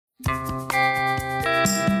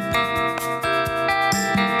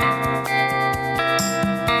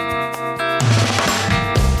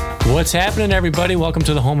What's happening, everybody? Welcome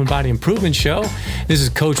to the Home and Body Improvement Show. This is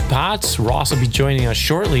Coach Potts. Ross will be joining us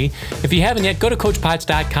shortly. If you haven't yet, go to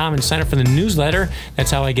CoachPotts.com and sign up for the newsletter. That's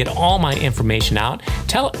how I get all my information out.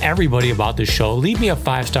 Tell everybody about the show. Leave me a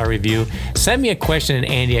 5-star review. Send me a question at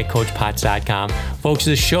Andy@CoachPotts.com. Folks,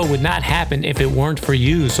 this show would not happen if it weren't for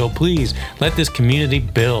you, so please let this community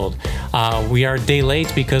build. We are a day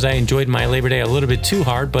late because I enjoyed my Labor Day a little bit too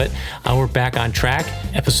hard, but we're back on track.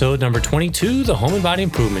 Episode number 22, the Home and Body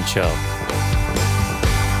Improvement Show.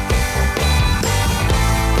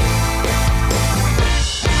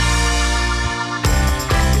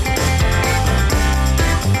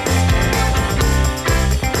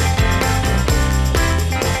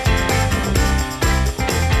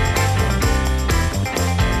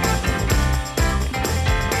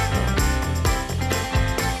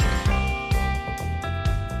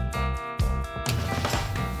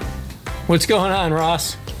 What's going on,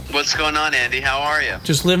 Ross? What's going on, Andy? How are you?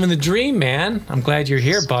 Just living the dream, man. I'm glad you're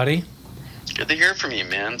here, buddy. Good to hear from you,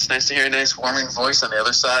 man. It's nice to hear a nice, warming voice on the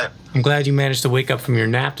other side. I'm glad you managed to wake up from your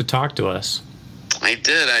nap to talk to us. I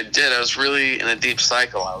did. I was really in a deep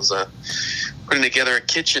cycle. I was putting together a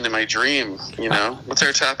kitchen in my dream, you know. What's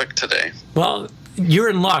our topic today? Well, you're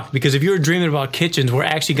in luck, because if you were dreaming about kitchens, we're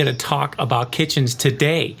actually going to talk about kitchens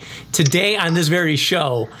today. Today on this very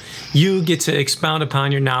show, you get to expound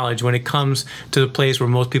upon your knowledge when it comes to the place where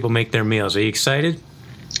most people make their meals. Are you excited?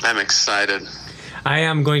 I'm excited. I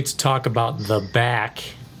am going to talk about the back.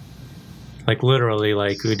 Like literally,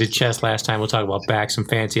 like we did chest last time. We'll talk about back, some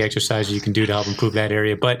fancy exercises you can do to help improve that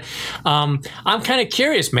area. But I'm kind of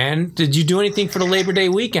curious, man. Did you do anything for the Labor Day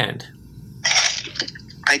weekend?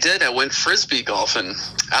 I did. I went Frisbee golfing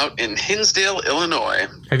out in Hinsdale, Illinois.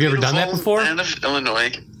 Have you ever done that before? Land of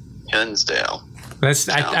Illinois, Hinsdale.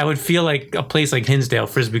 I would feel like a place like Hinsdale,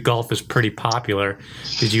 Frisbee golf is pretty popular.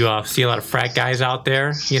 Did you see a lot of frat guys out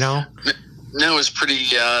there, you know? No, it was pretty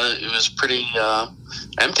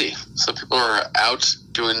empty. So people were out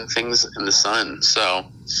doing things in the sun. So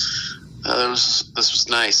this was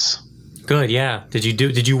nice. Good, yeah. Did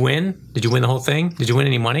you win? Did you win the whole thing? Did you win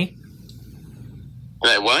any money?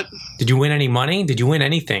 What? Did you win any money? Did you win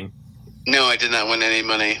anything? No, I did not win any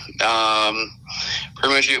money.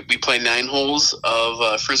 Pretty much we played 9 holes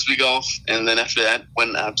of Frisbee golf, and then after that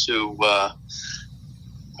went out to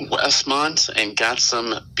Westmont and got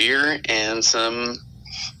some beer and some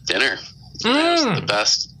dinner. That was the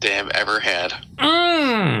best day I've ever had.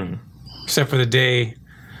 Except for the day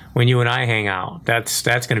when you and I hang out. That's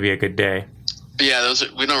going to be a good day. Yeah,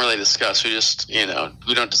 we don't really discuss. We just,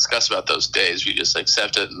 we don't discuss about those days. We just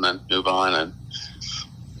accept it and then move on. And,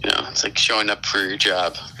 it's like showing up for your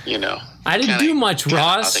job, I didn't do much,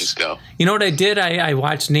 Ross. How things go. You know what I did? I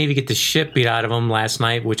watched Navy get the shit beat out of them last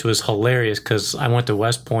night, which was hilarious because I went to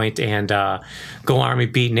West Point and Go Army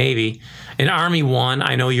beat Navy. And Army won.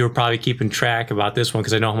 I know you were probably keeping track about this one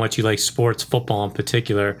because I know how much you like sports, football in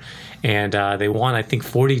particular. And they won, I think,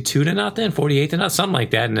 42-0, 48-0, something like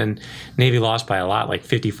that. And then Navy lost by a lot, like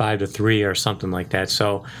 55-3 or something like that.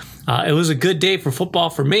 So it was a good day for football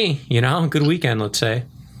for me, a good weekend, let's say.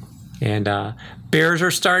 And Bears are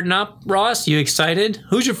starting up. Ross, you excited?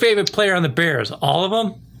 Who's your favorite player on the Bears? All of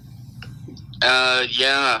them?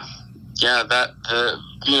 Yeah, that,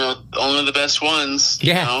 only the best ones,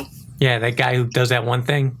 Yeah, that guy who does that one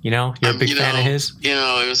thing, you're a big fan of his?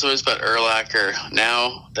 It was always about Urlacher.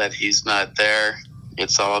 Now that he's not there,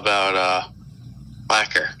 it's all about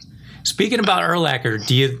Lacker. Speaking about Urlacher,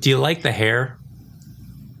 do you like the hair?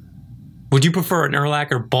 Would you prefer an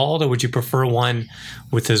Urlacher bald, or would you prefer one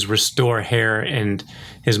with his Restore hair and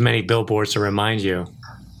his many billboards to remind you?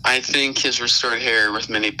 I think his restored hair with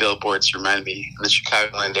many billboards remind me in the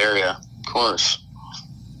Chicagoland area, of course.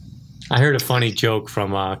 I heard a funny joke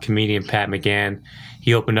from comedian Pat McGann.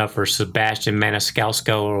 He opened up for Sebastian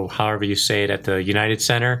Maniscalco, or however you say it, at the United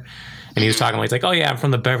Center. And he was talking like, oh yeah, I'm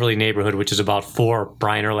from the Beverly neighborhood, which is about 4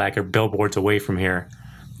 Brian Urlacher billboards away from here.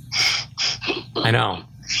 I know.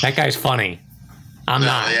 That guy's funny. I'm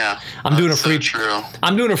not. Yeah, I'm doing a free. So true.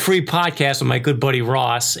 I'm doing a free podcast with my good buddy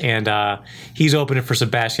Ross, and he's opening for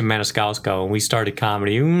Sebastian Maniscalco, and we started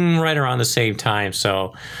comedy right around the same time.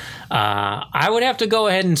 So I would have to go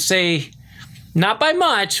ahead and say, not by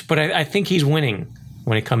much, but I think he's winning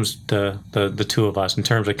when it comes to the two of us in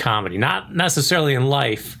terms of comedy. Not necessarily in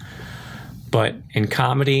life, but in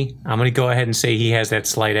comedy, I'm going to go ahead and say he has that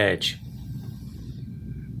slight edge.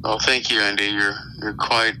 Well, thank you, Andy. You're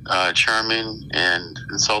quite charming and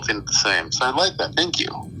insulting at the same. So I like that. Thank you.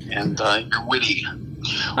 And you're witty.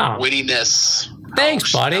 Oh. Wittiness.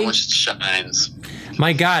 Thanks, buddy. How much it shines.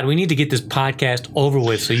 My God, we need to get this podcast over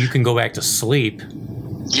with so you can go back to sleep.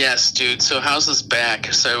 Yes, dude. So how's this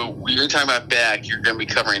back? So you're talking about back. You're going to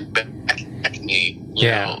be covering back, knee, you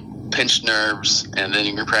know, pinched nerves, and then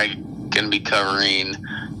you're probably going to be covering,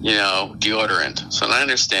 you know, deodorant. So I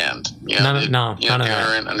understand. You know, none of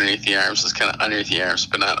deodorant that. Underneath the arms is kind of underneath the arms,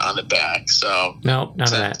 but not on the back. So nope, none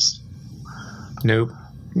of that. Nope.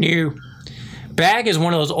 New. Back is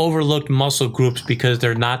one of those overlooked muscle groups because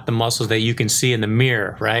they're not the muscles that you can see in the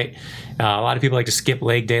mirror, right? A lot of people like to skip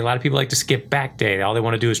leg day. A lot of people like to skip back day. All they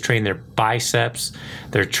want to do is train their biceps,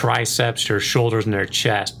 their triceps, their shoulders, and their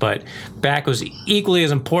chest. But back was equally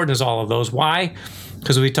as important as all of those. Why?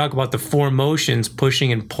 Because we talk about the four motions,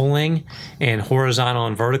 pushing and pulling, and horizontal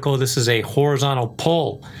and vertical. This is a horizontal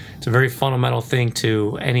pull. It's a very fundamental thing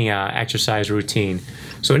to any exercise routine.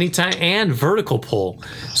 So anytime, and vertical pull.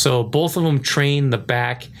 So both of them train the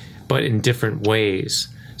back, but in different ways.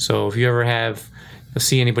 So if you ever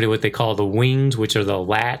see anybody what they call the wings, which are the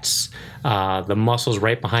lats, the muscles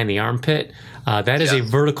right behind the armpit, that is a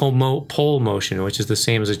vertical pull motion, which is the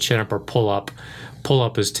same as a chin-up or pull-up.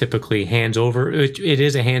 Pull-up is typically hands over. It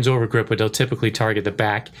is a hands-over grip, but they'll typically target the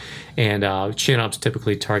back, and chin-ups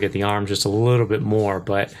typically target the arms just a little bit more.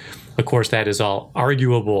 But, of course, that is all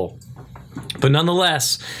arguable. But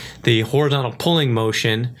nonetheless, the horizontal pulling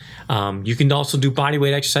motion, you can also do body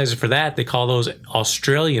weight exercises for that. They call those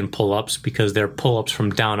Australian pull-ups because they're pull-ups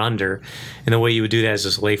from down under. And the way you would do that is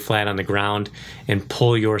just lay flat on the ground and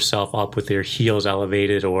pull yourself up with your heels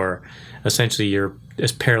elevated, or essentially you're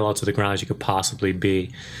as parallel to the ground as you could possibly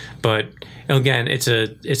be. But again, it's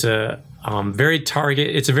a very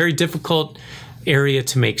difficult area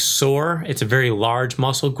to make sore. It's a very large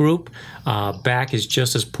muscle group. Back is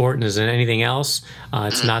just as important as anything else.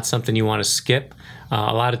 It's not something you want to skip.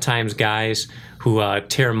 A lot of times guys who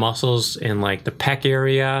tear muscles in like the pec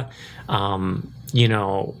area,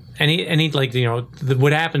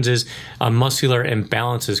 what happens is a muscular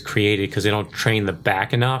imbalance is created because they don't train the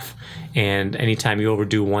back enough. And anytime you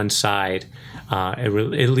overdo one side,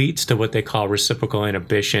 it leads to what they call reciprocal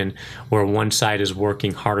inhibition, where one side is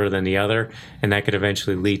working harder than the other, and that could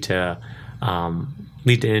eventually lead to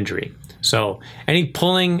injury. So any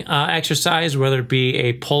pulling exercise, whether it be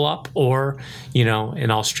a pull-up or,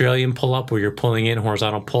 an Australian pull-up where you're pulling in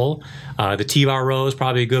horizontal pull, the T-bar row is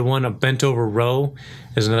probably a good one. A bent-over row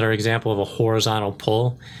is another example of a horizontal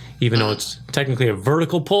pull, even though it's technically a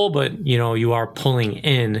vertical pull, but, you are pulling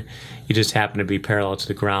in. You just happen to be parallel to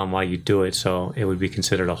the ground while you do it, so it would be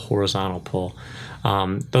considered a horizontal pull.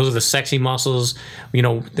 Those are the sexy muscles.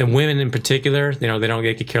 The women in particular,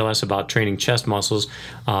 they could care less about training chest muscles.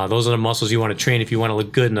 Those are the muscles you want to train if you want to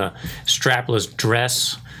look good in a strapless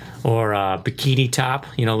dress or a bikini top,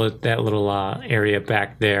 that little area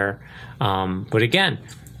back there. But again,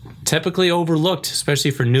 typically overlooked,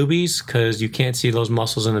 especially for newbies, because you can't see those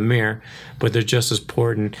muscles in the mirror, but they're just as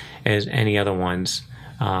important as any other ones.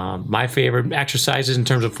 My favorite exercises in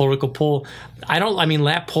terms of vertical pull,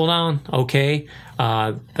 lat pull down, okay.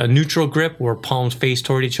 A neutral grip where palms face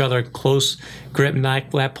toward each other, close grip,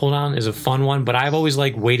 lat pull down is a fun one, but I've always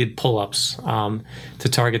liked weighted pull-ups to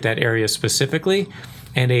target that area specifically.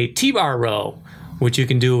 And a T-bar row, which you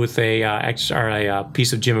can do with a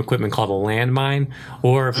piece of gym equipment called a landmine,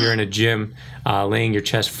 or if you're in a gym laying your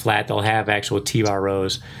chest flat, they'll have actual T-bar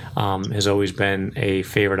rows. Has always been a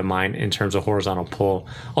favorite of mine in terms of horizontal pull.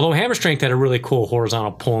 Although Hammer Strength had a really cool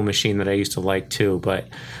horizontal pull machine that I used to like too, but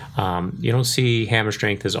you don't see Hammer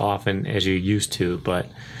Strength as often as you used to, but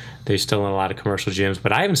they're still in a lot of commercial gyms.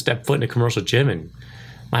 But I haven't stepped foot in a commercial gym, and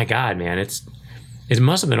my God, man, it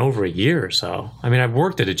must have been over a year or so. I've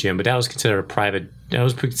worked at a gym, but that was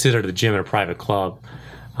considered a gym at a private club.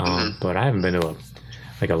 But I haven't been to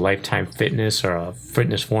a Lifetime Fitness or a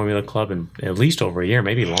Fitness Formula club in at least over a year,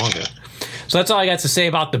 maybe longer. So that's all I got to say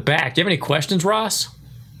about the back. Do you have any questions, Ross?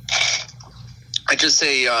 I just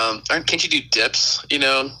say, can't you do dips,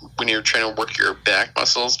 when you're trying to work your back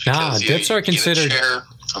muscles? Dips are considered...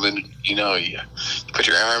 And then, you put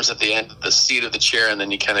your arms at the end of the seat of the chair, and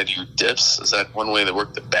then you kind of do dips. Is that one way to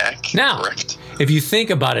work the back? Now, correct? If you think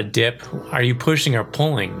about a dip, are you pushing or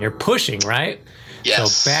pulling? You're pushing, right?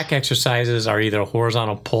 Yes. So back exercises are either a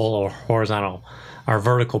horizontal pull or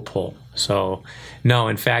vertical pull. So, no,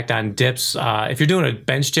 in fact, on dips, if you're doing a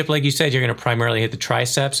bench dip, like you said, you're going to primarily hit the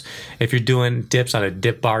triceps. If you're doing dips on a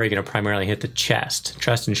dip bar, you're going to primarily hit the chest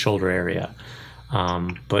and shoulder area.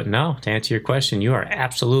 But no, to answer your question, you are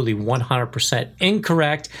absolutely 100%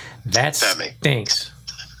 incorrect. That stinks.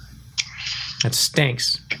 That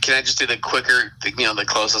stinks. Can I just do the quicker, the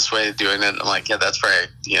closest way of doing it? I'm like, yeah, that's right.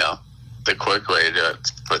 the quick way to do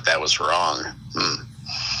it, but that was wrong.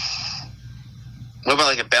 What about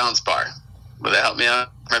like a balance bar? Would that help me out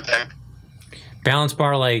right back? Balance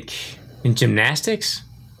bar like in gymnastics?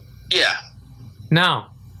 Yeah. No.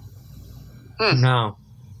 No.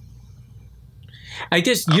 I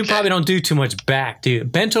guess you probably don't do too much back, do you?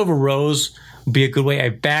 Bent over rows would be a good way.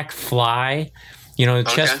 A back fly.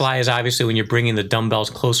 Chest fly is obviously when you're bringing the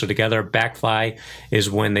dumbbells closer together. Back fly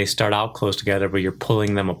is when they start out close together, but you're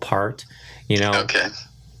pulling them apart. Okay.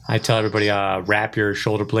 I tell everybody, wrap your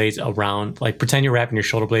shoulder blades around, like pretend you're wrapping your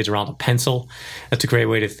shoulder blades around a pencil. That's a great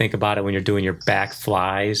way to think about it when you're doing your back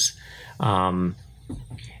flies.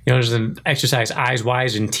 There's an exercise, eyes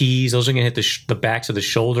wide and T's. Those are going to hit the backs of the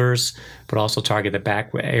shoulders, but also target the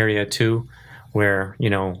back area too, where,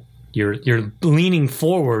 you're leaning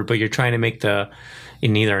forward, but you're trying to make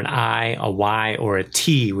in either an I, a Y, or a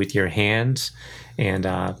T with your hands. And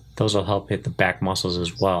those will help hit the back muscles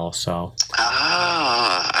as well. So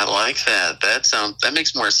I like that. That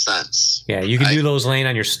makes more sense. Yeah, you can do those laying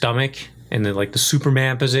on your stomach in the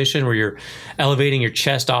Superman position where you're elevating your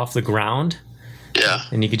chest off the ground. Yeah.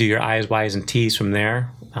 And you can do your I's, Y's, and T's from there.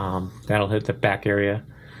 That'll hit the back area.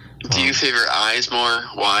 Do you favor I's more,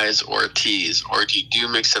 Y's, or T's? Or do you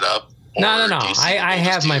mix it up? No. I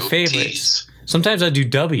have my favorites. T's? Sometimes I do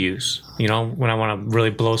W's, when I want to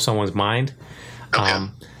really blow someone's mind. Okay.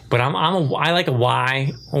 But I like a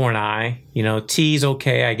Y or an I. T's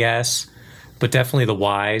okay, I guess. But definitely the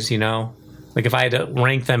Y's, Like if I had to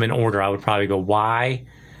rank them in order, I would probably go Y,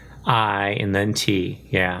 I, and then T.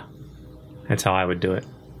 Yeah. That's how I would do it.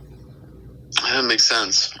 That makes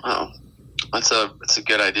sense. Wow. That's a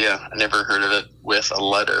good idea. I never heard of it with a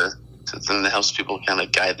letter. So then it helps people kind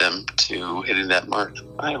of guide them to hitting that mark.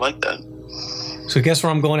 I like that. So guess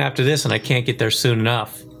where I'm going after this, and I can't get there soon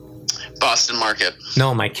enough. Boston Market.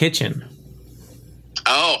 No, my kitchen.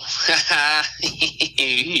 Oh,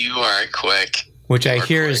 you are quick. Which I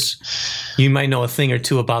hear is, you might know a thing or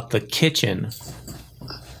two about the kitchen.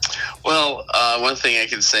 Well, one thing I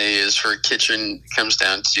can say is for kitchen, it comes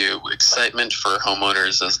down to excitement for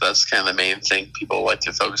homeowners. That's kind of the main thing people like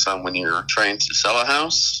to focus on when you're trying to sell a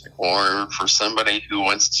house or for somebody who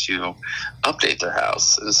wants to update their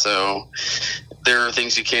house. And so there are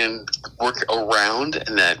things you can work around,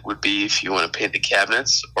 and that would be if you want to paint the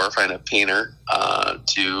cabinets or find a painter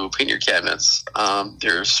to paint your cabinets.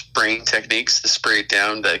 There's spraying techniques to spray it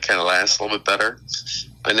down that kind of lasts a little bit better.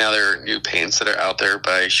 But now there are new paints that are out there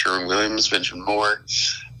by Sherwin-Williams, Benjamin Moore,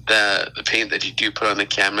 that the paint that you do put on the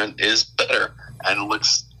cabinet is better and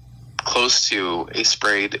looks close to a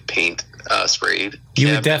sprayed paint, sprayed You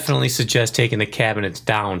cabinet. would definitely suggest taking the cabinets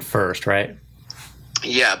down first, right?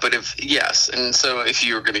 Yeah, but yes. And so if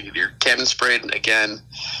you're going to get your cabinet sprayed, again,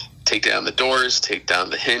 take down the doors, take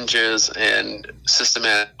down the hinges, and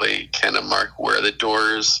systematically kind of mark where the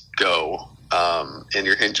doors go. And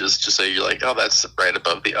your hinges, just so you're like, oh, that's right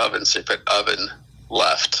above the oven. So you put oven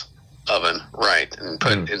left, oven right, and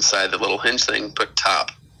put inside the little hinge thing, put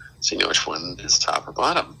top. So you know which one is top or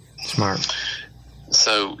bottom. Smart.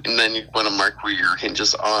 So, and then you want to mark where your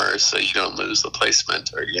hinges are so you don't lose the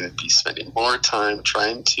placement, or you're going to be spending more time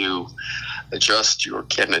trying to adjust your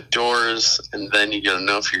cabinet doors. And then you got to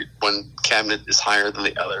know if your one cabinet is higher than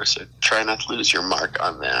the other. So try not to lose your mark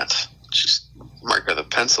on that. Just mark with a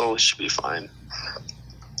pencil, it should be fine.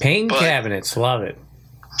 Painting cabinets, love it.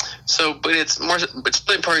 So, but it's really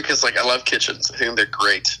important because, I love kitchens. I think they're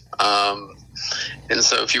great. And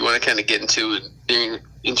so, if you want to kind of get into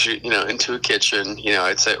a kitchen,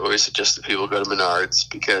 I'd say always suggest that people go to Menards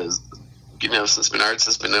because, since Menards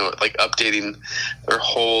has been updating their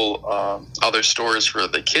whole all their stores for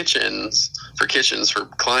the kitchens for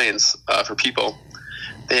clients for people.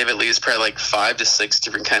 They have at least probably 5 to 6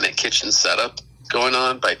 different kind of kitchen setup going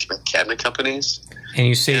on by different cabinet companies. And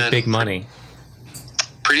you save big money.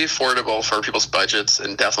 Pretty affordable for people's budgets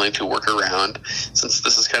and definitely to work around, since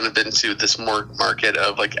this has kind of been to this more market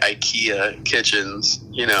of IKEA kitchens.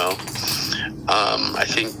 I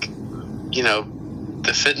think,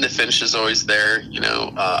 the fit and the finish is always there.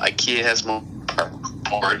 IKEA has more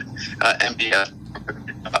board, MDF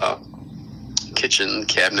kitchen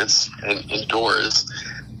cabinets and doors,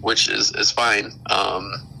 which is fine.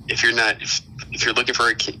 If you're looking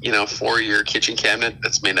for for your kitchen cabinet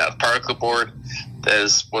that's made out of particle board, that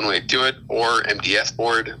is one way to do it, or MDF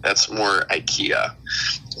board, that's more IKEA.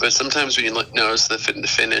 But sometimes when you notice the fit and the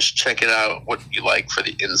finish, check it out what you like for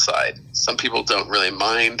the inside. Some people don't really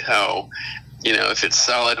mind how, if it's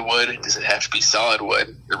solid wood, does it have to be solid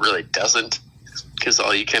wood? It really doesn't, because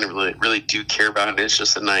all you kind of really do care about is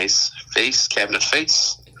just a nice cabinet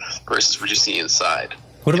face, versus what you see inside.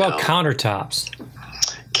 What about countertops?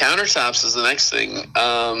 Countertops is the next thing.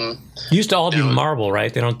 Used to all be marble,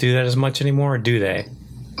 right? They don't do that as much anymore, or do they?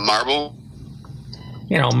 Marble?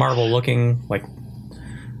 Marble looking, like,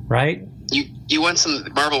 right? You want some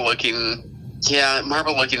marble looking. Yeah,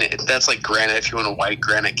 marble looking. That's like granite. If you want a white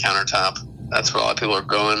granite countertop, that's what a lot of people are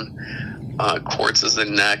going. Quartz is the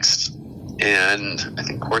next, and I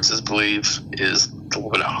think quartz, I believe, is a little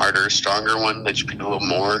bit harder, stronger one that you pay a little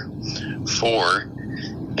more for.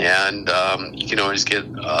 And you can always get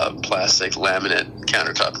a plastic laminate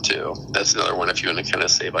countertop too. That's another one if you want to kind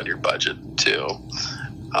of save on your budget too.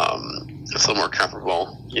 It's a little more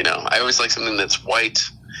comfortable. I always like something that's white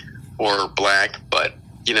or black, but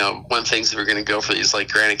one thing is if you're going to go for these like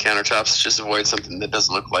granite countertops, just avoid something that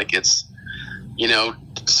doesn't look like it's,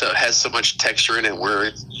 so it has so much texture in it where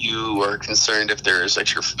you are concerned if there's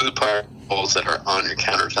extra food particles that are on your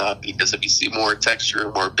countertop, because if you see more texture,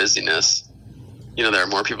 more busyness, there are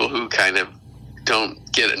more people who kind of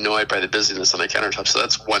don't get annoyed by the busyness on the countertop. So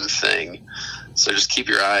that's one thing. So just keep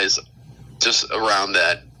your eyes just around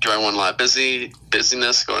that. Do I want a lot of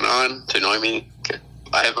busyness going on to annoy me?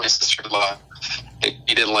 I have my sister-in-law, and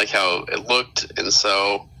she didn't like how it looked, and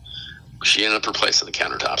so she ended up replacing the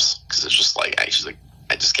countertops because it's just like, she's like,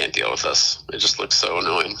 I just can't deal with this. It just looks so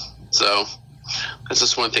annoying. So that's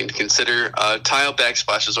just one thing to consider. Tile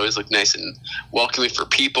backsplashes always look nice and welcoming for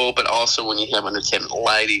people, but also when you have under-cabinet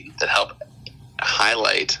lighting that help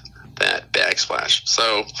highlight that backsplash.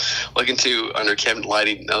 So look into under-cabinet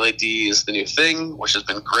lighting. LED is the new thing, which has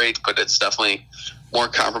been great, but it's definitely more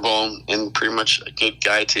comparable and pretty much a good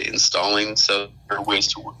guide to installing. So there are ways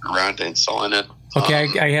to work around to installing it. Okay,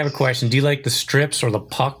 I have a question. Do you like the strips or the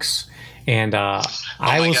pucks? And no,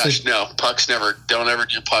 pucks don't ever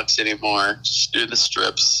do pucks anymore. Just do the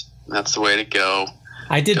strips. That's the way to go.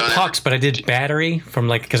 I did pucks, but I did battery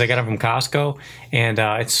because I got them from Costco, and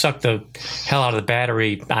it sucked the hell out of the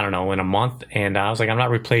battery, I don't know, in a month. And I was like, I'm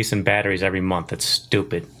not replacing batteries every month. That's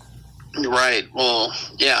stupid. Right. Well,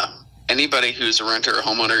 yeah. Anybody who's a renter or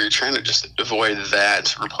homeowner, you're trying to just avoid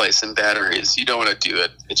that, replacing batteries. You don't want to do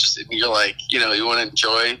it. It's just, you're like, you want to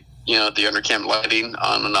enjoy, the under-cabinet lighting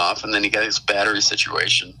on and off, and then you got this battery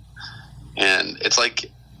situation. And it's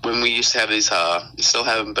like when we used to have these, we still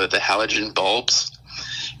have them, but the halogen bulbs,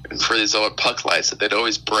 and for these old puck lights, that they'd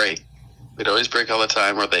always break. They'd always break all the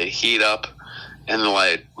time, or they'd heat up, and the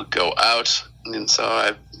light would go out. And so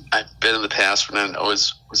I've been in the past when I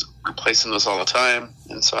always was replacing those all the time,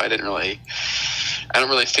 and so I don't really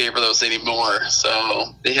favor those anymore.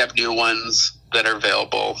 So they have new ones that are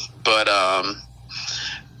available, but I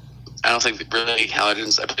don't think that really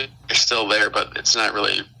halogens are still there, but it's not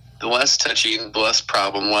really. The less touching, the less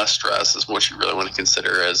problem, less stress is what you really want to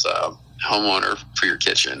consider as a homeowner for your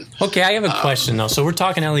kitchen. Okay, I have a question though. So we're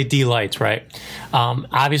talking LED lights, right?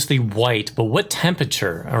 Obviously white, but what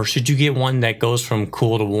temperature? Or should you get one that goes from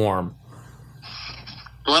cool to warm?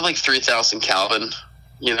 I want like 3,000 Kelvin.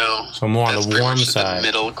 So more on the warm side. The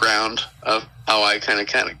middle ground of how I kind of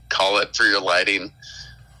call it for your lighting.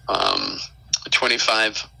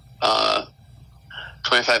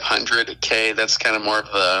 2500 K. That's kind of more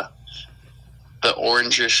of the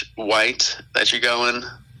orangish white that you're going.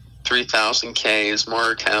 3,000 K is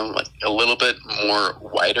more kind of like a little bit more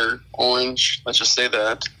whiter orange. Let's just say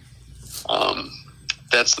that.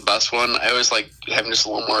 That's the best one. I always like having just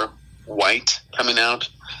a little more white coming out.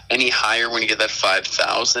 Any higher when you get that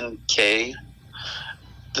 5,000 K,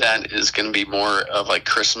 that is going to be more of like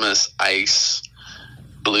Christmas ice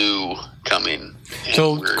blue coming.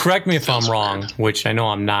 So correct me if I'm wrong, which I know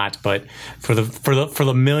I'm not, but for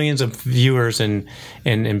the millions of viewers and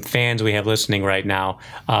fans we have listening right now,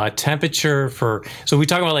 temperature so we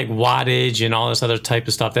talk about like wattage and all this other type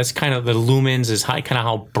of stuff. That's kind of the lumens is kind of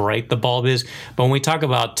how bright the bulb is. But when we talk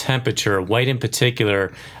about temperature, white in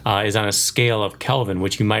particular is on a scale of Kelvin,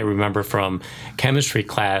 which you might remember from chemistry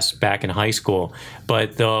class back in high school.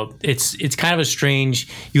 But it's kind of a strange.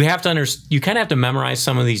 You kind of have to memorize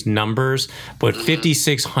some of these numbers, but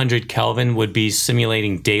 5,600 Kelvin would be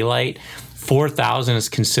simulating daylight. 4,000 is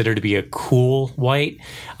considered to be a cool white.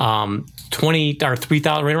 20 or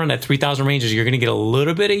 3,000, right around that 3,000 ranges, you're going to get a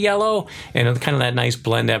little bit of yellow and kind of that nice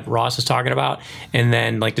blend that Ross is talking about. And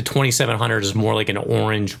then like the 2,700 is more like an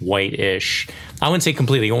orange white-ish. I wouldn't say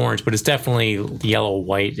completely orange, but it's definitely yellow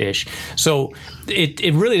white-ish. So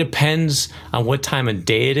it really depends on what time of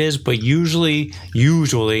day it is, but usually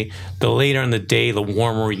the later in the day, the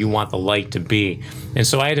warmer you want the light to be. And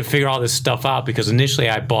so I had to figure all this stuff out because initially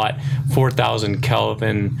I bought 4,000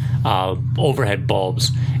 Kelvin overhead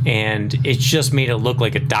bulbs, and it just made it look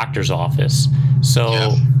like a doctor's office.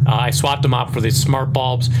 So I swapped them out for the smart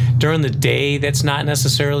bulbs during the day. That's not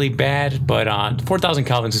necessarily bad, but 4,000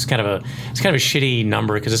 kelvins is kind of a shitty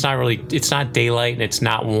number because it's not daylight and it's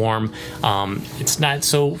not warm. It's not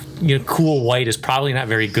so cool. White is probably not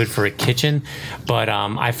very good for a kitchen, but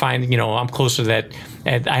I find I'm closer to that.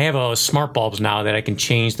 And I have a smart bulbs now that I can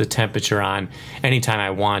change the temperature on anytime I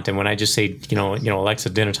want. And when I just say, Alexa,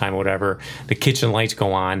 dinner time or whatever, the kitchen lights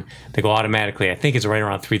go on. They go automatically. I think it's right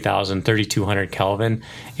around 3,200 Kelvin.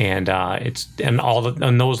 And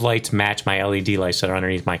and those lights match my LED lights that are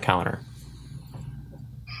underneath my counter.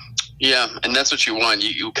 Yeah, and that's what you want.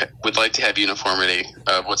 You would like to have uniformity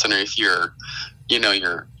of what's underneath your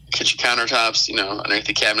kitchen countertops, underneath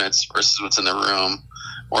the cabinets versus what's in the room.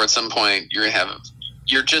 Or at some point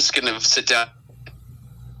you're just going to sit down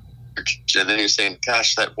and then you're saying,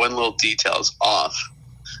 gosh, that one little detail is off.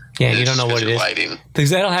 Yeah, and you don't know what it is. Lighting. Because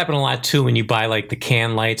that'll happen a lot too when you buy like the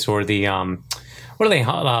can lights or the what do they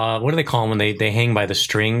call them when they hang by the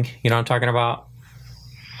string? You know what I'm talking about?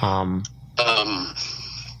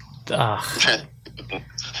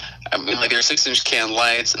 I mean, like there's 6-inch can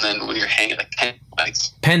lights, and then when you're hanging like pendant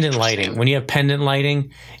lights. Pendant lighting. When you have pendant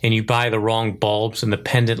lighting and you buy the wrong bulbs and the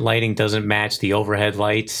pendant lighting doesn't match the overhead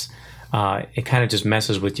lights, it kind of just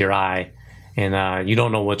messes with your eye, and you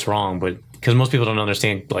don't know what's wrong. But because most people don't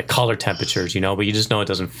understand like color temperatures, but you just know it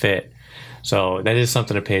doesn't fit. So that is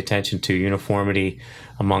something to pay attention to: uniformity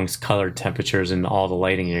amongst color temperatures and all the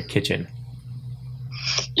lighting in your kitchen.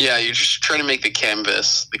 Yeah, you're just trying to make the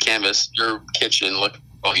canvas, your kitchen look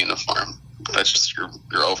all uniform. That's just your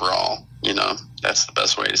overall, that's the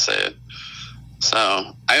best way to say it. So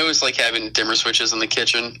I always like having dimmer switches in the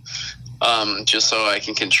kitchen, just so I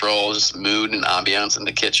can control just mood and ambiance in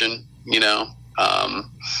the kitchen,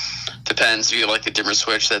 depends if you like the dimmer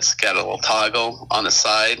switch that's got a little toggle on the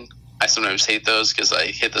side. I sometimes hate those because I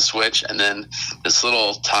hit the switch and then this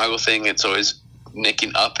little toggle thing, it's always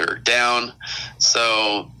nicking up or down.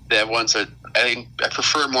 So that ones are, I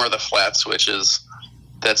prefer more of the flat switches.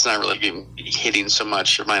 That's not really hitting so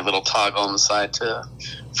much of my little toggle on the side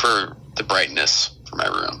for the brightness for my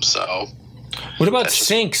room. So, what about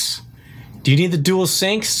sinks? Do you need the dual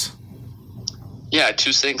sinks? Yeah,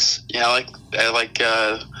 2 sinks. Yeah, I like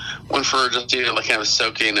one for just like kind of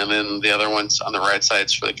soaking, and then the other one's on the right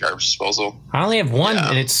side for the garbage disposal. I only have one,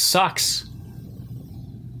 and it sucks.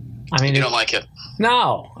 I mean, you don't like it?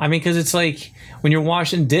 No, I mean because it's like when you're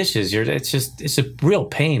washing dishes, it's a real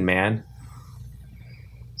pain, man.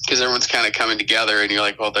 Because everyone's kind of coming together, and you're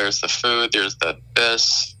like, well, there's the food, there's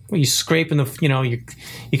this. Well, you scrape in the,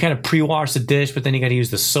 you kind of pre-wash the dish, but then you got to use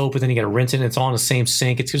the soap, but then you got to rinse it, and it's all in the same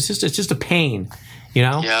sink. It's just a pain,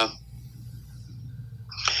 Yeah.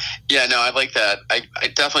 Yeah, no, I like that. I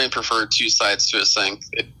definitely prefer 2 sides to a sink.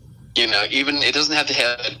 Even it doesn't have to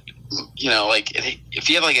have, if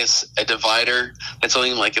you have like a divider that's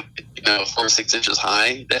only like 4 or 6 inches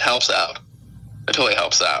high, that helps out. That totally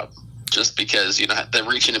helps out. Just because the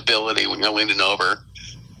reaching ability when you're leaning over,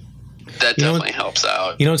 that definitely helps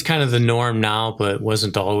out. It's kind of the norm now, but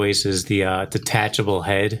wasn't always, is the detachable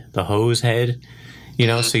head, the hose head.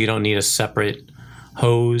 Mm-hmm. So you don't need a separate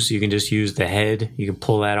hose. You can just use the head. You can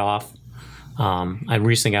pull that off. I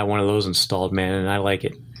recently got one of those installed, man, and I like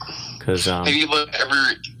it because. Have you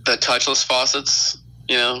ever the touchless faucets?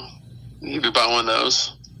 Have you bought one of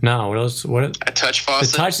those? No, what a touch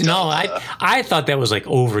faucet? No, I thought that was like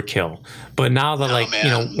overkill. But now that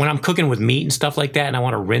when I'm cooking with meat and stuff like that, and I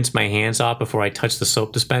want to rinse my hands off before I touch the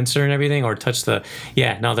soap dispenser and everything, or touch I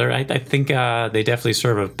think they definitely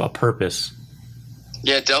serve a purpose.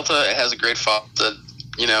 Yeah, Delta has a great faucet.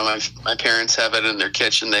 My parents have it in their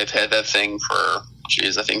kitchen. They've had that thing for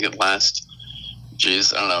I think it lasts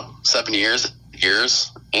 7 years,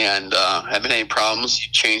 and haven't had any problems.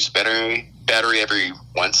 You change the battery every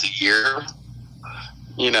once a year,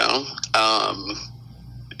 and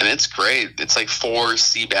it's great. It's like 4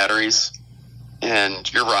 C batteries,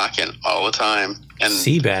 and you're rocking all the time. And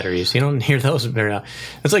C batteries, you don't hear those very often.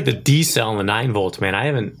 It's like the D cell and the 9 volts, man. I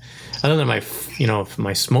haven't, other than my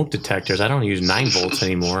smoke detectors, I don't use 9 volts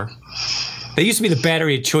anymore. They used to be the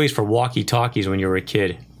battery of choice for walkie-talkies when you were a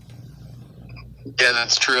kid. Yeah,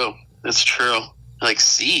 that's true. Like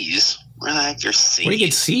C's. Where the heck are C's? Where do you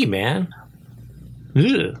get C, man?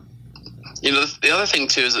 Ugh. The other thing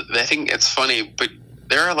too is that I think it's funny, but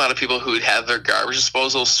there are a lot of people who have their garbage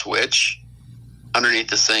disposal switch underneath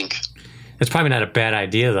the sink. It's probably not a bad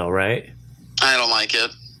idea, though, right? I don't like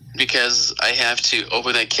it because I have to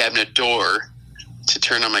open that cabinet door to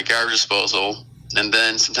turn on my garbage disposal, and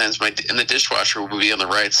then sometimes the dishwasher will be on the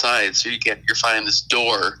right side, so you're finding this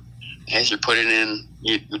door as you're putting in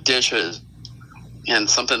your dishes, and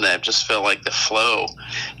something that just felt like the flow.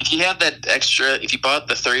 If you have that extra, if you bought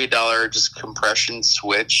the $30 just compression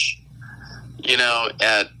switch,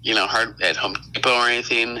 at Home Depot or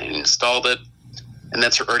anything, and installed it, and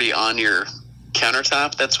that's already on your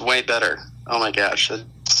countertop, that's way better. Oh my gosh, that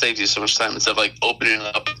saves you so much time instead of like opening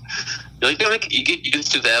it up. You're like, you get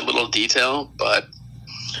used to that little detail, but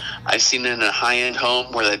I've seen it in a high-end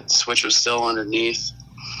home where that switch was still underneath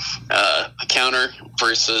a counter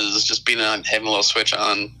versus just being having a little switch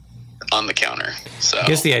on the counter. So I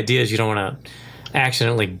guess the idea is you don't want to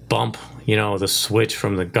accidentally bump, the switch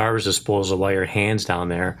from the garbage disposal while your hand's down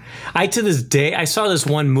there. To this day, I saw this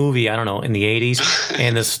one movie, I don't know, in the 80s,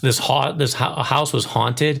 and this house was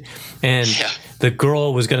haunted, and the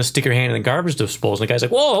girl was going to stick her hand in the garbage disposal. And the guy's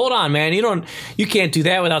like, "Whoa, hold on, man. You can't do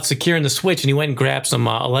that without securing the switch." And he went and grabbed some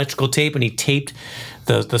electrical tape, and he taped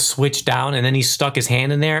the switch down, and then he stuck his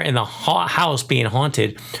hand in there, and the house, being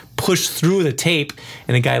haunted, pushed through the tape,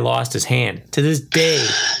 and the guy lost his hand. To this day,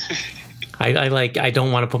 I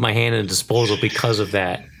don't want to put my hand in a disposal because of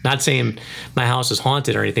that. Not saying my house is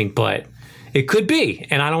haunted or anything, but it could be,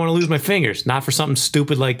 and I don't want to lose my fingers. Not for something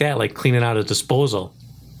stupid like that, like cleaning out a disposal.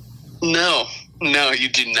 No, you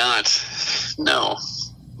do not. No.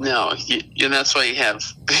 That's why you have.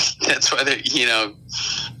 That's why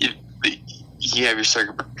you have your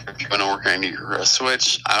circuit breaker. If you want to work on your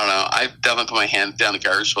switch, I don't know. I definitely put my hand down the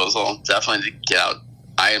garbage disposal, definitely to get out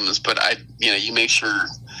items. But you make sure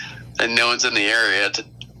that no one's in the area to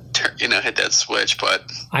hit that switch.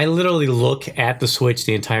 But I literally look at the switch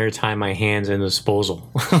the entire time my hand's in the disposal.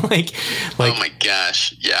 like oh my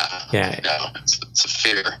gosh, yeah. No, it's a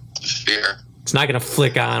fear. It's not going to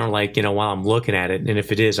flick on while I'm looking at it, and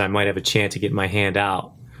if it is, I might have a chance of getting my hand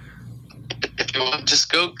out. If you want,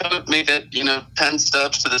 just go make that 10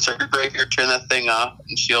 steps to the circuit breaker, turn that thing off,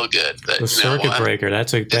 and feel good. The circuit breaker,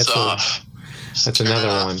 that's off. That's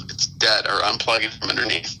another one. It's dead, or unplug it from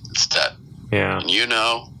underneath. It's dead. Yeah. And you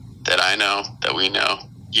know that I know that we know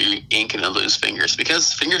you ain't gonna lose fingers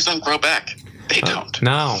because fingers don't grow back. They don't.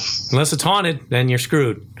 No, unless it's haunted, then you're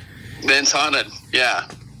screwed. Then it's haunted. Yeah.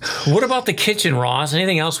 What about the kitchen, Ross?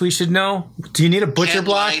 Anything else we should know? Do you need a butcher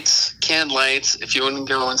block? Canned lights. If you want to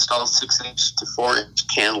go install 6-inch to 4-inch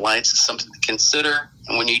canned lights, it's something to consider.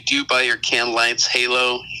 And when you do buy your canned lights,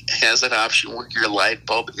 Halo has that option where your light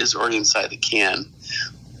bulb is already inside the can.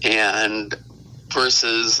 And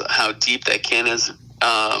versus how deep that can is,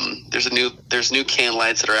 there's new canned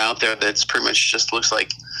lights that are out there that's pretty much just looks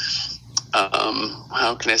like,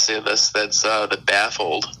 how can I say this? That's the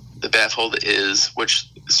baffled. The baffled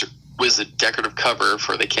was a decorative cover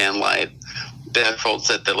for the can light.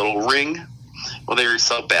 Baffled's at the little ring. Well, they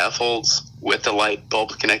sell baffles with the light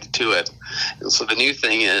bulb connected to it. And so the new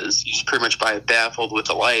thing is you just pretty much buy a baffled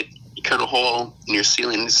with a light. You cut a hole in your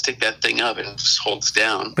ceiling and stick that thing up and it just holds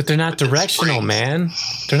down. But they're not directional, man.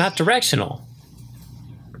 They're not directional.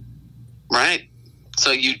 Right.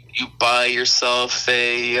 So you buy yourself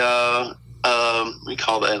a, what do you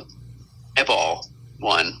call that? Eyeball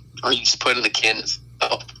one. Or you just put it in the can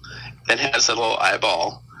itself. That has a little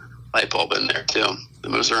eyeball light bulb in there too that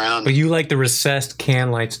moves around. But you like the recessed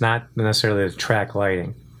can lights, not necessarily the track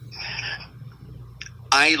lighting.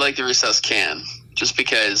 I like the recessed can just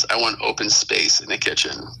because I want open space in the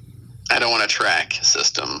kitchen. I don't want a track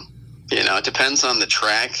system. It depends on the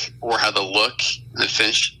track or how the look and the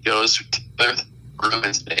finish goes with room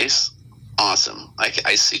and space. Awesome. I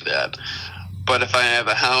see that. But if I have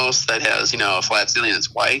a house that has, a flat ceiling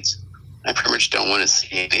that's white, I pretty much don't want to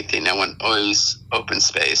see anything. I want always open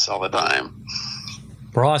space all the time.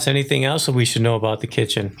 Ross, anything else that we should know about the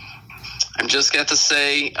kitchen? I'm just got to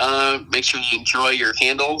say, make sure you enjoy your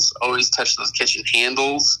handles. Always touch those kitchen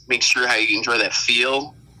handles. Make sure how you enjoy that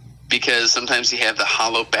feel, because sometimes you have the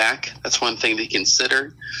hollow back. That's one thing to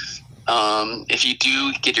consider. If you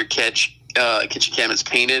do get your kitchen cabinets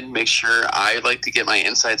painted, make sure I like to get my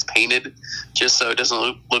insides painted just so it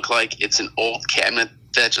doesn't look like it's an old cabinet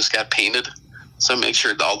that just got painted. So make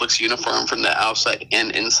sure it all looks uniform from the outside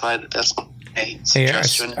and inside. That's my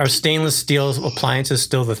suggestion. Are stainless steel appliances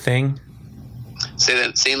still the thing? Say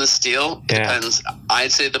that stainless steel? It depends.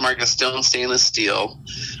 I'd say the market is still in stainless steel.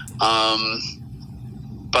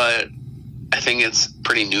 But I think it's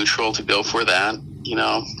pretty neutral to go for that.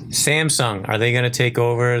 Samsung, are they going to take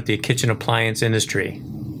over the kitchen appliance industry?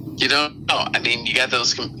 You don't know. I mean, you got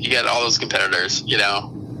all those competitors. You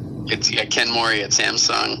got Kenmore, you got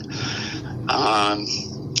Samsung. I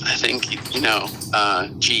think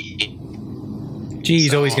GE.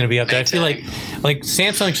 GE's always going to be up there. I feel like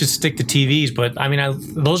Samsung should stick to TVs, but I mean,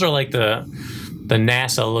 those are like the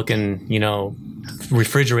NASA looking,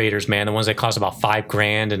 refrigerators, man, the ones that cost about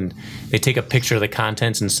 $5,000, and they take a picture of the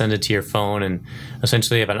contents and send it to your phone, and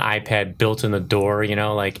essentially have an iPad built in the door.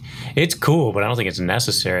 Like, it's cool, but I don't think it's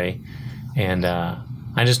necessary. And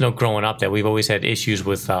I just know growing up that we've always had issues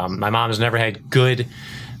with. My mom has never had good,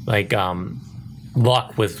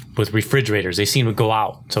 luck with refrigerators. They seem to go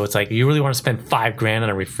out. So it's like, you really want to spend $5,000 on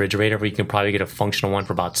a refrigerator where you can probably get a functional one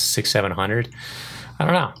for about $600-700. I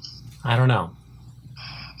don't know.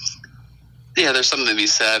 Yeah, there's something to be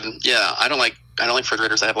said. Yeah, I don't like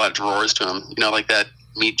refrigerators that have a lot of drawers to them. Like that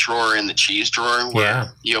meat drawer and the cheese drawer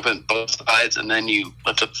where you open both sides and then you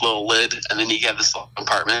lift up the little lid and then you have this little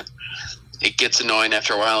compartment. It gets annoying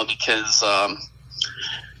after a while because,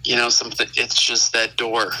 it's just that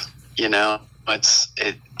door,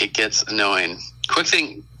 it gets annoying. Quick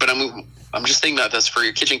thing, but I'm just thinking about this for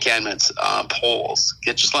your kitchen cabinets, poles.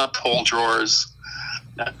 Get just a lot of pole drawers.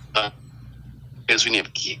 Because when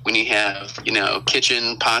you have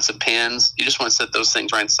kitchen pots and pans, you just want to set those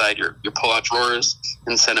things right inside your pull-out drawers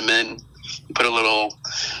and set them in. You put a little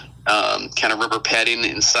kind of rubber padding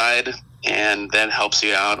inside, and that helps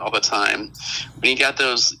you out all the time. When you got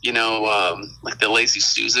those, like the Lazy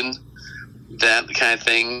Susan, that kind of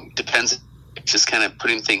thing depends. Just kind of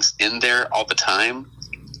putting things in there all the time,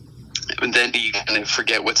 and then you kind of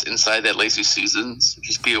forget what's inside that Lazy Susan. So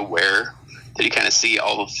just be aware that you kind of see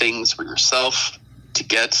all the things for yourself to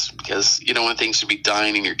get, because you don't want things to be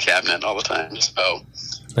dying in your cabinet all the time. So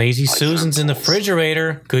Lazy Susans in the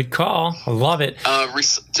refrigerator. Good call. I love it.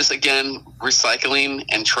 Just again, recycling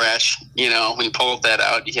and trash. When you pull that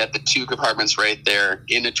out, you have the two compartments right there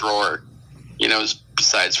in a drawer.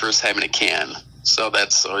 Besides first having a can. So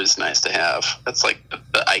that's always nice to have. That's like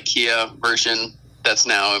the IKEA version. That's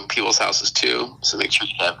now in people's houses too. So make sure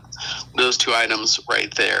you have those two items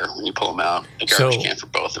right there when you pull them out. A garbage can for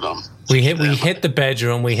both of them. We hit the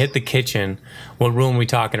bedroom. We hit the kitchen. What room are we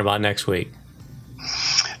talking about next week?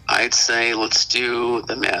 I'd say let's do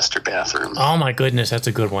the master bathroom. Oh my goodness, that's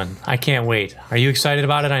a good one. I can't wait. Are you excited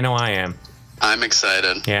about it? I know I am. I'm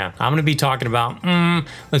excited. Yeah, I'm going to be talking about,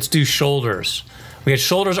 let's do shoulders. We had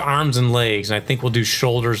shoulders, arms, and legs, and I think we'll do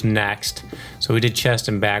shoulders next. So we did chest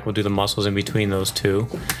and back. We'll do the muscles in between those two.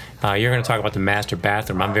 You're going to talk about the master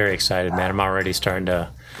bathroom. I'm very excited, man. I'm already starting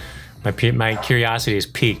to... My curiosity is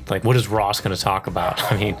piqued. Like, what is Ross going to talk about?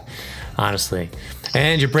 I mean, honestly.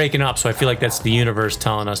 And you're breaking up, so I feel like that's the universe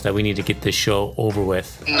telling us that we need to get this show over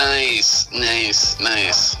with. Nice.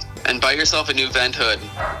 And buy yourself a new vent hood,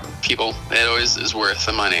 people. It always is worth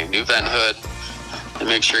the money. New vent hood. And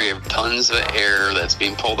make sure you have tons of air that's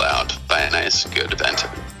being pulled out by a nice, good vent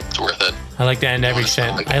hood. It's worth it. I like to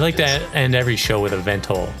end every show with a vent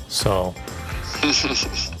hole. So,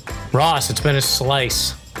 Ross, it's been a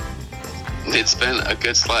slice. It's been a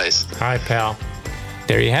good slice. All right, pal.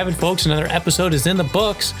 There you have it, folks. Another episode is in the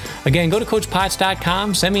books. Again, go to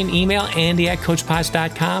CoachPotts.com. Send me an email,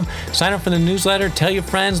 Andy@CoachPotts.com. Sign up for the newsletter. Tell your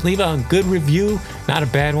friends. Leave a good review. Not a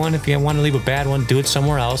bad one. If you want to leave a bad one, do it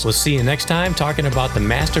somewhere else. We'll see you next time talking about the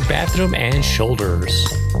master bathroom and shoulders.